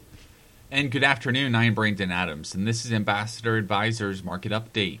And good afternoon, I am Brandon Adams, and this is Ambassador Advisors Market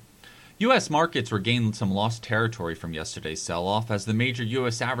Update. U.S. markets regained some lost territory from yesterday's sell-off as the major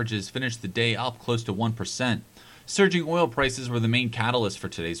U.S. averages finished the day up close to 1%. Surging oil prices were the main catalyst for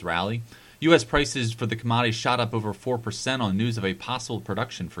today's rally. U.S. prices for the commodity shot up over 4% on news of a possible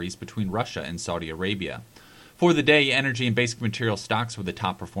production freeze between Russia and Saudi Arabia. For the day, energy and basic material stocks were the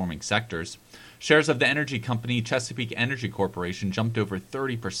top performing sectors. Shares of the energy company Chesapeake Energy Corporation jumped over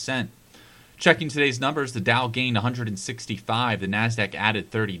 30%. Checking today's numbers, the Dow gained 165, the Nasdaq added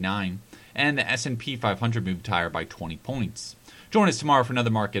 39, and the S&P 500 moved higher by 20 points. Join us tomorrow for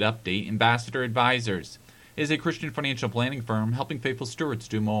another market update. Ambassador Advisors is a Christian financial planning firm helping faithful stewards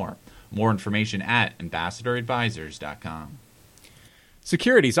do more. More information at ambassadoradvisors.com.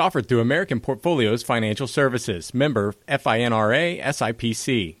 Securities offered through American Portfolios Financial Services, member FINRA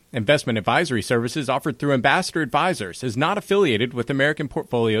SIPC. Investment advisory services offered through Ambassador Advisors is not affiliated with American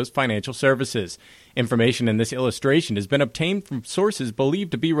Portfolios Financial Services. Information in this illustration has been obtained from sources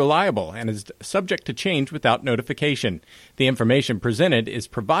believed to be reliable and is subject to change without notification. The information presented is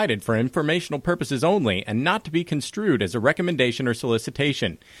provided for informational purposes only and not to be construed as a recommendation or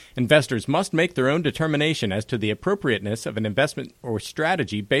solicitation. Investors must make their own determination as to the appropriateness of an investment or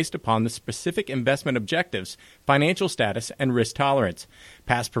strategy based upon the specific investment objectives, financial status, and risk tolerance.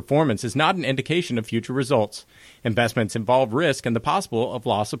 Past performance is not an indication of future results. Investments involve risk and the possible of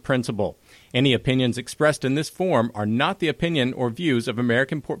loss of principal. Any opinions expressed in this form are not the opinion or views of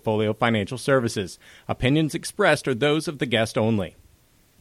American Portfolio Financial Services. Opinions expressed are those of the guest only.